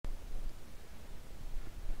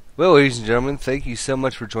Well, ladies and gentlemen, thank you so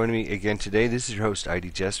much for joining me again today. This is your host,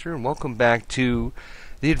 idjester, and welcome back to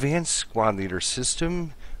the Advanced Squad Leader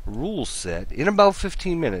System rule set in about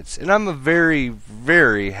 15 minutes. And I'm a very,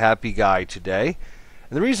 very happy guy today.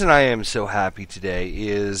 And the reason I am so happy today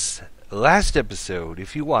is last episode,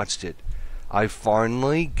 if you watched it, I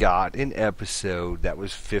finally got an episode that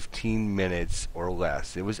was 15 minutes or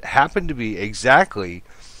less. It happened to be exactly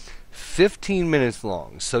 15 minutes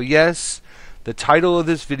long. So yes, the title of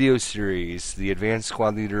this video series, the Advanced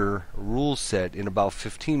Squad Leader Rule Set in about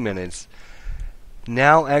 15 minutes,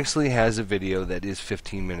 now actually has a video that is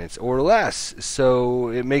 15 minutes or less. So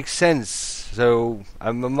it makes sense. So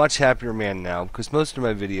I'm a much happier man now because most of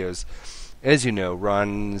my videos, as you know,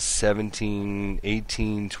 run 17,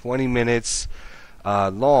 18, 20 minutes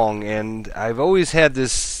long, and I've always had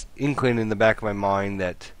this inkling in the back of my mind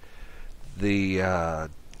that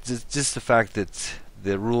just the fact that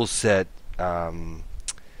the rule set,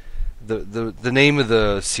 the name of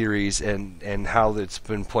the series and how it's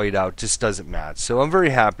been played out just doesn't match. So I'm very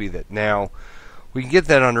happy that now we can get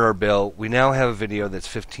that under our belt. We now have a video that's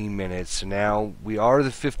 15 minutes. So now we are the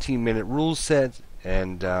 15-minute rule set,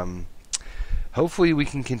 and hopefully we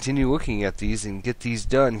can continue looking at these and get these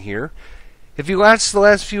done here. If you watched the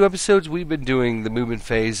last few episodes, we've been doing the movement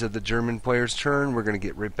phase of the German player's turn. We're going to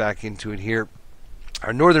get right back into it here.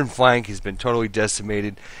 Our northern flank has been totally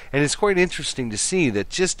decimated, and it's quite interesting to see that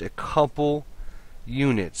just a couple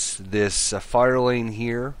units, this fire lane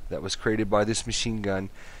here that was created by this machine gun,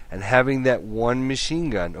 and having that one machine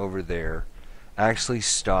gun over there actually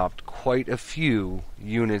stopped quite a few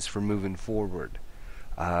units from moving forward.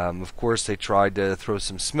 Of course, they tried to throw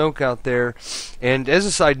some smoke out there, and as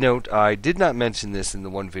a side note, I did not mention this in the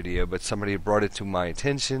one video, but somebody had brought it to my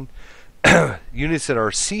attention. Units that are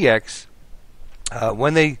CX,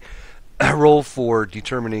 when they roll for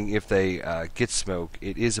determining if they get smoke,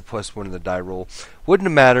 it is a +1 in the die roll. Wouldn't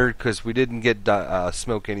have mattered because we didn't get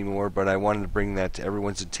smoke anymore, but I wanted to bring that to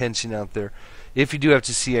everyone's attention out there. If you do have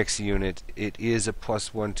to CX a unit, it is a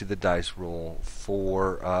 +1 to the dice roll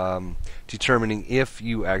for determining if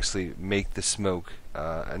you actually make the smoke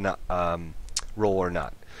roll or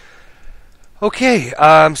not. Okay,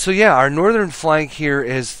 so yeah, our northern flank here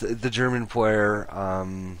is the German player.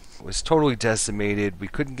 Was totally decimated. We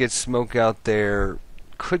couldn't get smoke out there,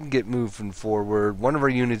 couldn't get moving forward. One of our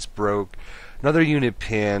units broke, another unit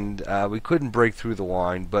pinned. We couldn't break through the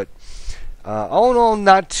line, but all in all,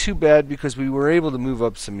 not too bad because we were able to move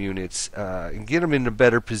up some units and get them in a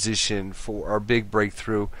better position for our big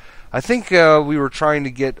breakthrough. I think we were trying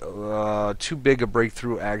to get too big a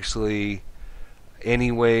breakthrough actually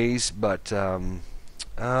anyways, but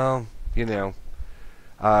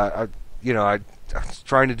I was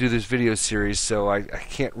trying to do this video series, so I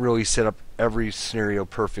can't really set up every scenario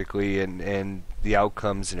perfectly and the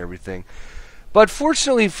outcomes and everything. But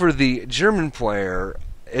fortunately for the German player,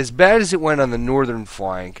 as bad as it went on the northern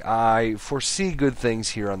flank, I foresee good things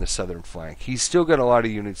here on the southern flank. He's still got a lot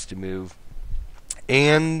of units to move,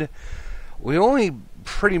 and we only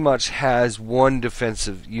pretty much has one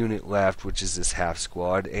defensive unit left, which is this half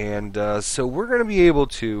squad, and so we're going to be able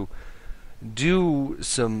to do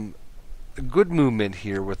some good movement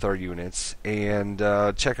here with our units and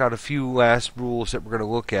check out a few last rules that we're going to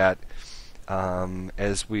look at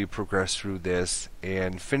as we progress through this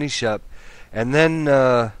and finish up, and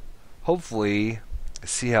then hopefully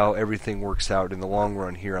see how everything works out in the long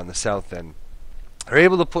run here on the south end. They're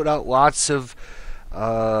able to put out lots of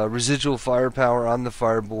residual firepower on the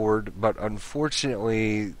fireboard, but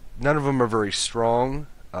unfortunately none of them are very strong.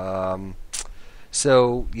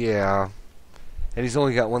 So yeah, and he's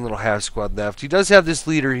only got one little half squad left. He does have this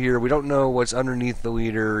leader here. We don't know what's underneath the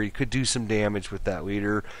leader. He could do some damage with that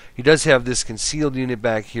leader. He does have this concealed unit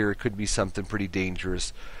back here. It could be something pretty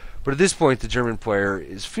dangerous. But at this point, the German player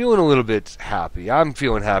is feeling a little bit happy. I'm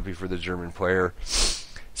feeling happy for the German player.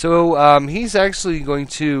 So he's actually going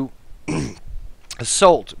to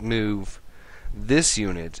assault move this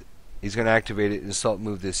unit. He's going to activate it and assault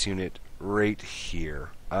move this unit right here.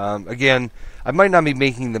 Again, I might not be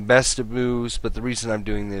making the best of moves, but the reason I'm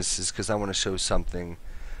doing this is because I want to show something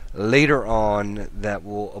later on that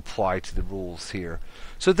will apply to the rules here.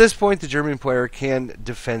 So at this point, the German player can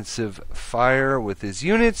defensive fire with his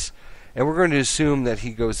units, and we're going to assume that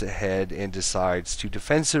he goes ahead and decides to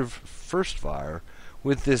defensive first fire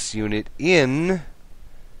with this unit in...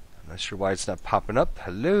 I'm not sure why it's not popping up.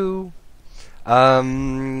 Hello?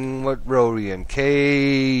 What row are we in?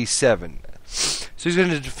 K7. So he's going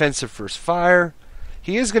to defensive first fire.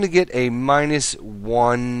 He is going to get a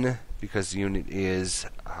 -1 because the unit is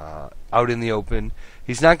out in the open.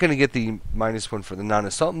 He's not going to get the -1 for the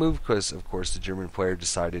non-assault move because, of course, the German player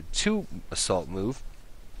decided to assault move.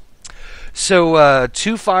 So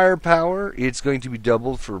 2 firepower, it's going to be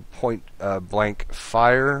doubled for point blank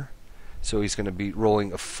fire. So he's going to be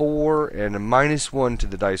rolling a 4 and a -1 to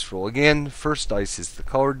the dice roll. Again, first dice is the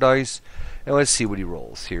colored dice. And let's see what he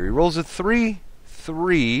rolls here. He rolls a 3,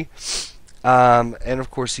 3. And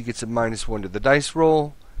of course he gets a -1 to the dice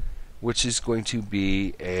roll, which is going to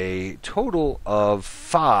be a total of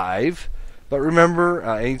 5. But remember,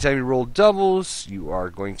 anytime you roll doubles, you are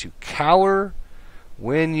going to cower.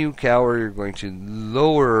 When you cower, you're going to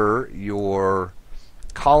lower your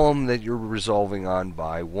column that you're resolving on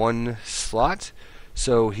by 1 slot.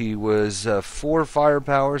 So he was 4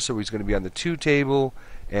 firepower, so he's going to be on the 2 table,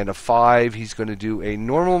 and a 5. He's going to do a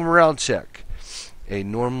normal morale check. A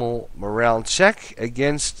normal morale check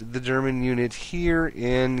against the German unit here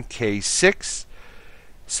in K6.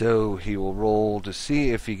 So he will roll to see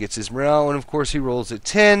if he gets his morale, and of course he rolls a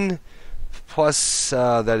 10, plus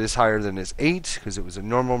that is higher than his 8, because it was a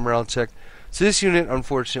normal morale check. So this unit,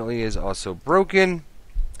 unfortunately, is also broken.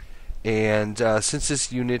 And since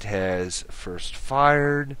this unit has first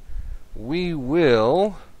fired, we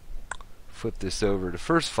will flip this over to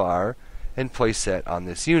first fire and place that on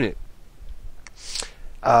this unit.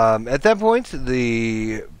 At that point,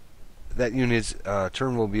 that unit's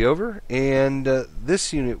turn will be over, and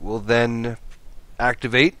this unit will then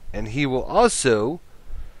activate, and he will also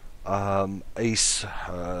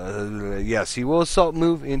yes, he will assault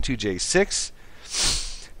move into J6.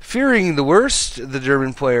 Fearing the worst, the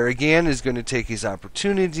German player again is going to take his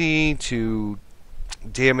opportunity to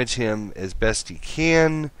damage him as best he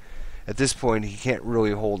can. At this point, he can't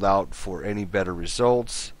really hold out for any better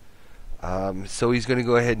results. So he's going to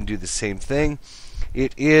go ahead and do the same thing.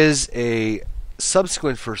 It is a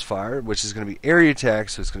subsequent first fire, which is going to be area attack,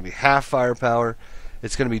 so it's going to be half firepower.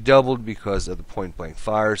 It's going to be doubled because of the point blank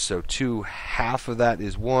fire, so 2, half of that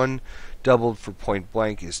is 1. Doubled for point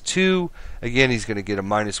blank is 2. Again, he's going to get a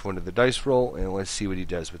 -1 to the dice roll, and let's see what he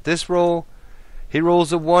does with this roll. He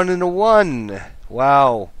rolls a 1 and a 1.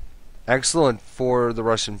 Wow. Excellent for the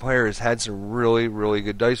Russian player. Has had some really, really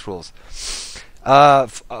good dice rolls.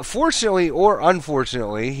 Fortunately or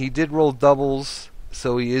unfortunately, he did roll doubles,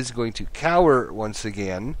 so he is going to cower once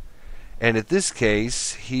again. And in this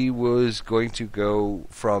case, he was going to go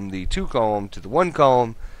from the 2 column to the 1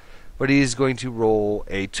 column, but he is going to roll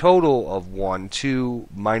a total of 1, 2,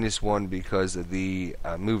 -1 because of the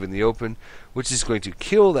move in the open, which is going to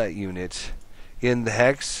kill that unit in the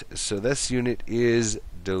hex. So this unit is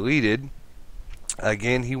deleted.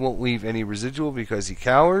 Again, he won't leave any residual because he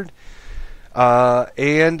cowered.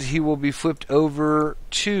 And he will be flipped over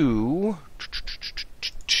to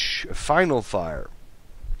final fire.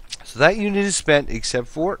 So that unit is spent, except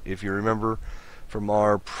for, if you remember from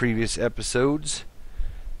our previous episodes,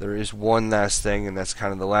 there is one last thing, and that's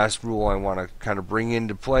kind of the last rule I want to kind of bring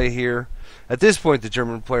into play here. At this point, the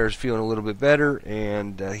German player is feeling a little bit better,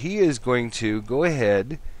 and he is going to go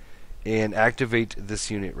ahead and activate this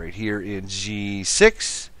unit right here in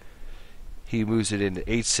G6. He moves it into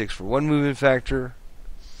H6 for 1 movement factor.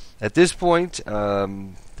 At this point,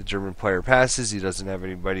 the German player passes. He doesn't have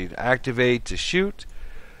anybody to activate, to shoot.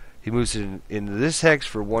 He moves it into this hex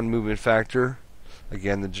for 1 movement factor.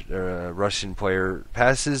 Again, the Russian player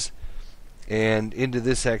passes. And into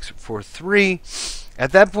this hex for 3.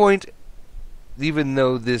 At that point, even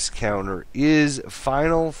though this counter is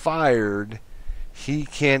final fired, he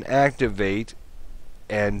can activate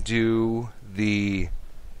and do the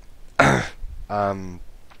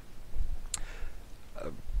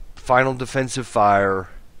final defensive fire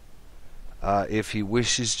if he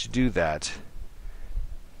wishes to do that.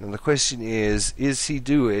 Now the question is he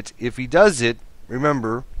do it? If he does it,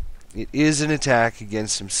 remember, it is an attack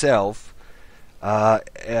against himself with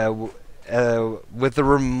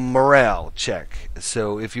a morale check.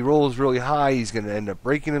 So if he rolls really high, he's going to end up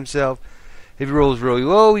breaking himself. If he rolls really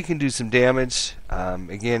low, he can do some damage.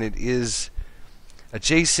 Again, it is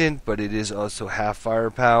adjacent, but it is also half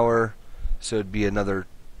firepower. So it'd be another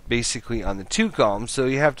basically on the 2 column. So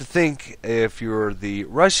you have to think, if you're the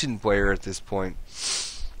Russian player at this point,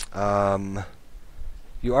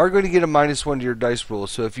 you are going to get a -1 to your dice roll.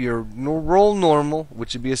 So if you roll normal,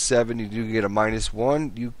 which would be a 7, you do get a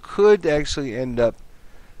 -1. You could actually end up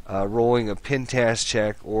rolling a pintask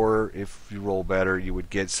check, or if you roll better, you would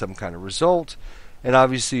get some kind of result. And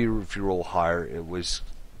obviously, if you roll higher, it was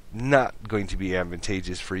not going to be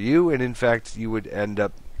advantageous for you, and in fact, you would end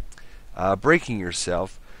up breaking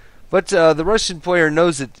yourself. But the Russian player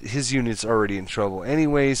knows that his unit's already in trouble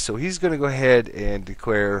anyways, so he's going to go ahead and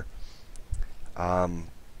declare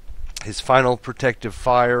his final protective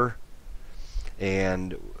fire.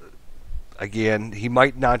 And again, he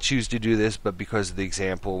might not choose to do this, but because of the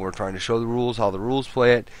example, we're trying to show the rules, how the rules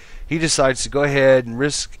play it. He decides to go ahead and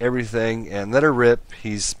risk everything and let her rip.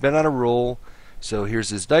 He's been on a roll, so here's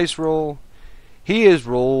his dice roll. He has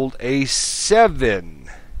rolled a 7.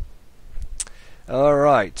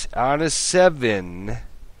 Alright, on a 7,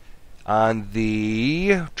 on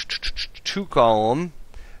the 2 column,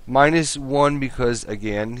 -1 because,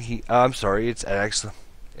 again, I'm sorry, it's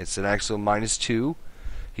an actual -2.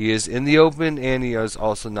 He is in the open, and he is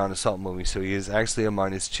also non-assault moving, so he is actually a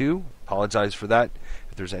 -2. Apologize for that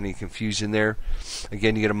if there's any confusion there.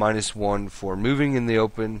 Again, you get a -1 for moving in the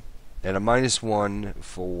open, and a -1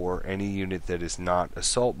 for any unit that is not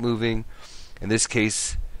assault moving. In this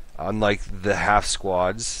case, unlike the half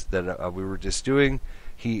squads that we were just doing,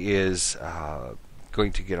 he is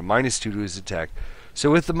going to get a -2 to his attack.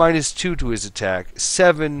 So with the -2 to his attack,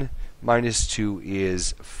 7 -2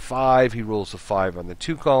 is 5. He rolls a 5 on the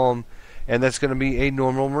 2 column, and that's going to be a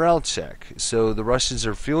normal morale check. So the Russians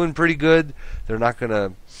are feeling pretty good. They're not going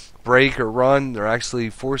to break or run. They're actually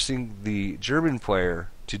forcing the German player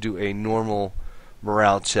to do a normal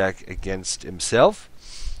morale check against himself.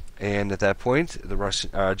 And at that point,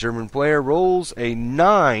 the German player rolls a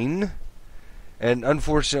 9. And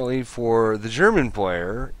unfortunately for the German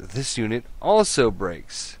player, this unit also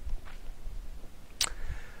breaks.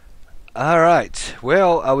 Alright,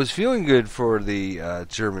 well, I was feeling good for the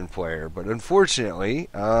German player, but unfortunately,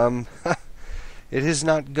 it has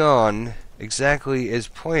not gone exactly as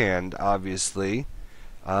planned, obviously.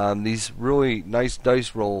 These really nice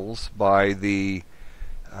dice rolls by the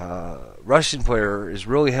Russian player is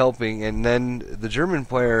really helping, and then the German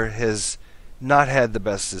player has not had the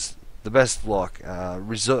best luck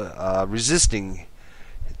resisting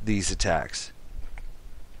these attacks.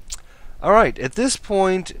 Alright, at this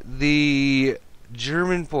point, the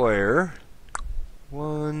German player,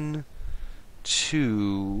 1,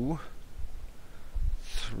 2,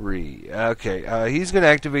 3. Okay, he's going to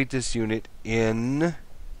activate this unit in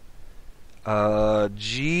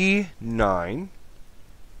G9.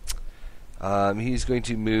 He's going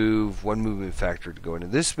to move 1 movement factor to go into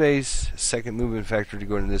this space, 2nd movement factor to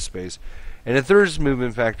go into this space, and a 3rd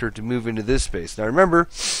movement factor to move into this space. Now remember,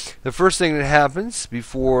 the first thing that happens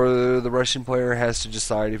before the Russian player has to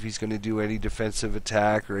decide if he's going to do any defensive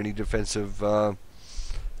attack or any defensive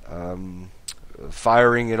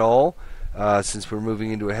firing at all, since we're moving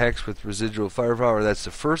into a hex with residual firepower, that's the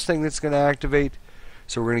first thing that's going to activate.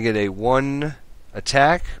 So we're going to get a 1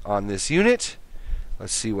 attack on this unit.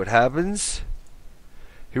 Let's see what happens.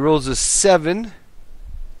 He rolls a 7.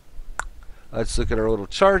 Let's look at our little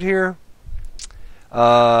chart here.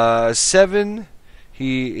 7.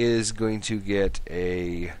 He is going to get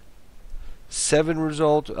a 7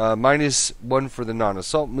 result. -1 for the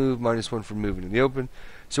non-assault move. -1 for moving in the open.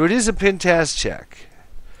 So it is a pin task check.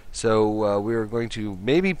 So we are going to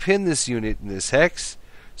maybe pin this unit in this hex.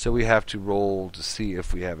 So we have to roll to see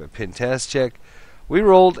if we have a pin task check. We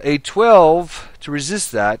rolled a 12 to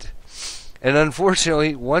resist that, and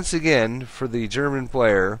unfortunately, once again, for the German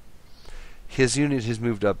player, his unit has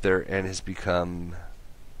moved up there and has become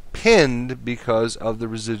pinned because of the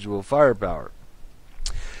residual firepower.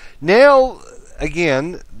 Now,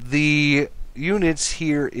 again, the units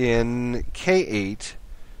here in K8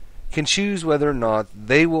 can choose whether or not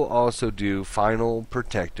they will also do final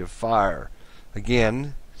protective fire.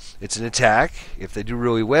 Again, it's an attack. If they do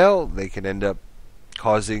really well, they can end up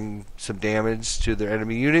causing some damage to their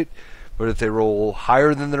enemy unit, but if they roll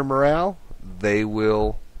higher than their morale, they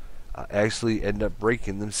will actually end up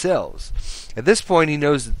breaking themselves. At this point, he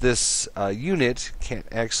knows that this unit can't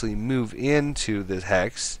actually move into the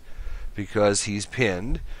hex because he's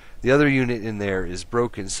pinned. The other unit in there is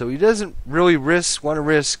broken, so he doesn't really want to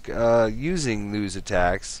risk using those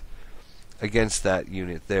attacks against that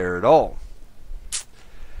unit there at all.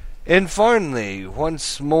 And finally,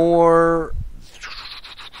 once more,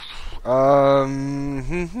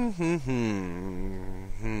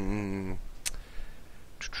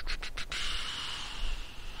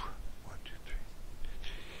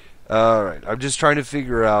 Alright, I'm just trying to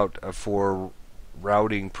figure out for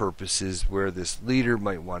routing purposes where this leader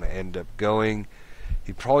might want to end up going.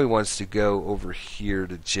 He probably wants to go over here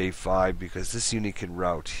to J5 because this unit can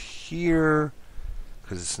route here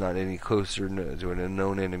because it's not any closer to an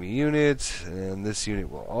unknown enemy unit, and this unit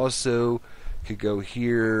will also could go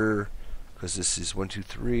here because this is 1, 2,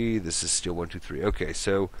 3. This is still 1, 2, 3. Okay,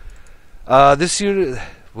 so this unit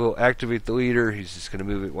will activate the leader. He's just going to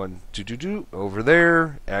move it 1, 2, 2, 2 over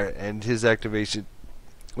there, and his activation,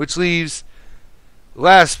 which leaves,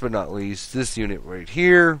 last but not least, this unit right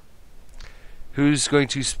here. who's going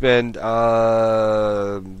to spend 2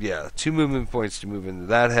 movement points to move into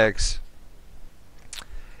that hex,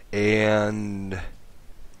 and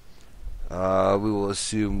we will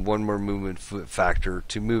assume 1 more movement factor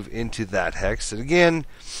to move into that hex. And again,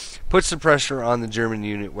 puts the pressure on the German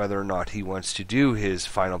unit whether or not he wants to do his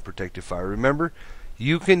final protective fire. Remember,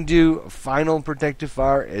 you can do final protective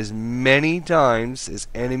fire as many times as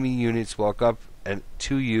enemy units walk up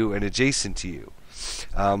to you and adjacent to you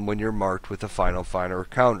when you're marked with a final fire or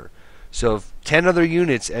counter. So if 10 other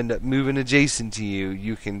units end up moving adjacent to you,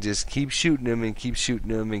 you can just keep shooting them and keep shooting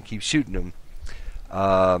them and keep shooting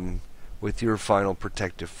them with your final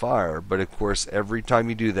protective fire. But of course, every time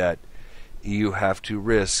you do that, you have to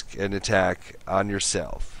risk an attack on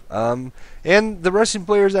yourself. And the Russian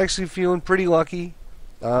player is actually feeling pretty lucky.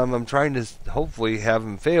 I'm trying to hopefully have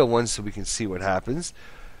him fail one so we can see what happens.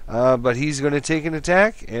 But he's going to take an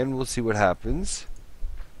attack, and we'll see what happens.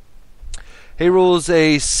 He rolls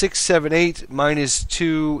a 6, 7, 8. Minus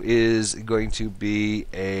 2 is going to be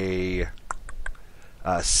a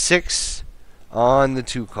 6 on the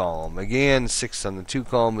 2 column. Again, 6 on the 2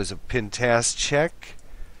 column is a pintask check.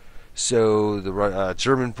 So the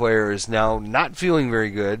German player is now not feeling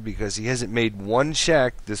very good because he hasn't made 1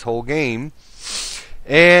 check this whole game.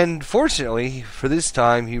 And fortunately, for this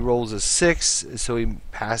time, he rolls a 6, so he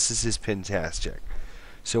passes his pintask check.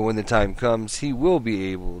 So when the time comes, he will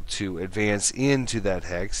be able to advance into that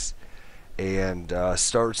hex and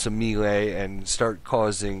start some melee and start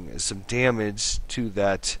causing some damage to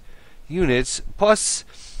that unit. Plus,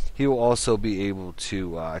 he will also be able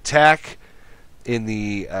to attack in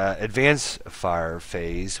the advanced fire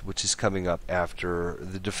phase, which is coming up after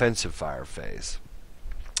the defensive fire phase.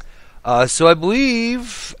 So I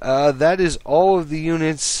believe that is all of the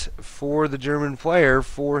units for the German player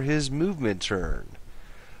for his movement turn.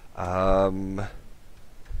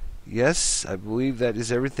 Yes, I believe that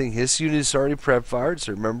is everything. His unit is already prep fired,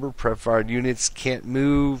 so remember, prep fired units can't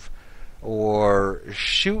move or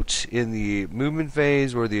shoot in the movement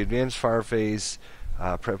phase or the advanced fire phase.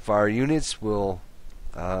 Prep fire units will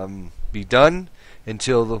be done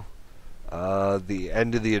until the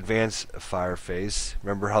end of the advanced fire phase.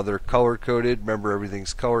 Remember how they're color coded? Remember,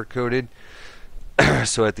 everything's color coded.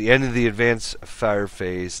 So at the end of the advanced fire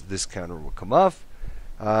phase, this counter will come off.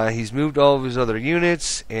 He's moved all of his other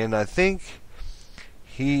units, and I think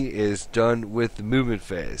he is done with the movement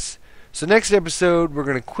phase. So next episode, we're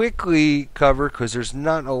going to quickly cover, because there's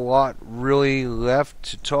not a lot really left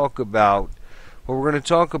to talk about. Well, we're going to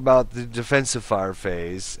talk about the defensive fire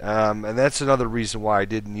phase, and that's another reason why I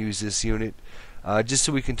didn't use this unit, just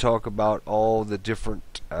so we can talk about all the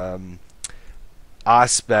different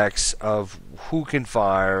aspects of who can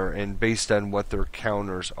fire and based on what their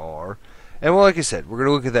counters are. And well, like I said, we're going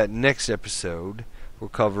to look at that next episode. We'll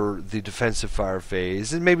cover the defensive fire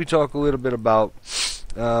phase and maybe talk a little bit about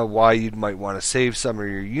why you might want to save some of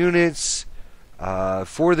your units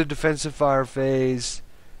for the defensive fire phase,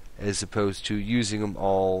 as opposed to using them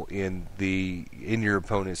all in your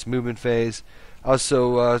opponent's movement phase.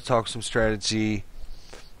 Also, talk some strategy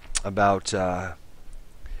about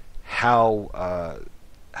how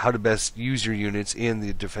to best use your units in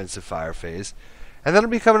the defensive fire phase. And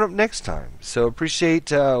that'll be coming up next time. So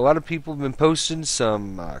appreciate a lot of people have been posting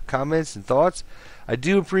some comments and thoughts. I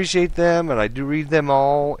do appreciate them, and I do read them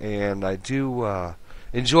all, and I do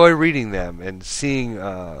enjoy reading them and seeing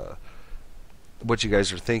what you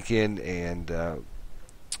guys are thinking, and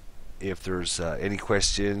if there's any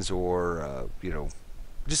questions or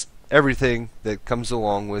just everything that comes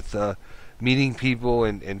along with meeting people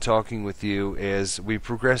and talking with you as we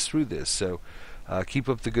progress through this. So keep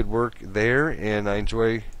up the good work there, and I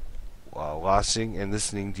enjoy watching and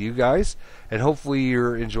listening to you guys, and hopefully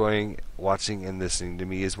you're enjoying watching and listening to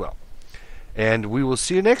me as well. And we will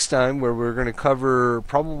see you next time, where we're going to cover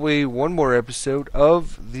probably one more episode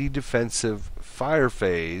of the defensive fire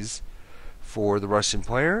phase for the Russian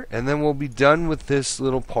player, and then we'll be done with this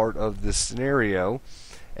little part of this scenario,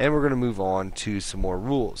 and we're going to move on to some more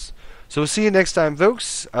rules. So we'll see you next time,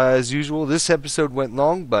 folks. As usual, this episode went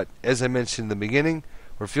long, but as I mentioned in the beginning,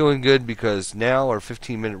 we're feeling good because now our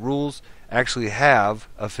 15-minute rules actually have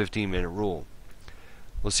a 15-minute rule.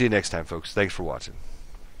 We'll see you next time, folks. Thanks for watching.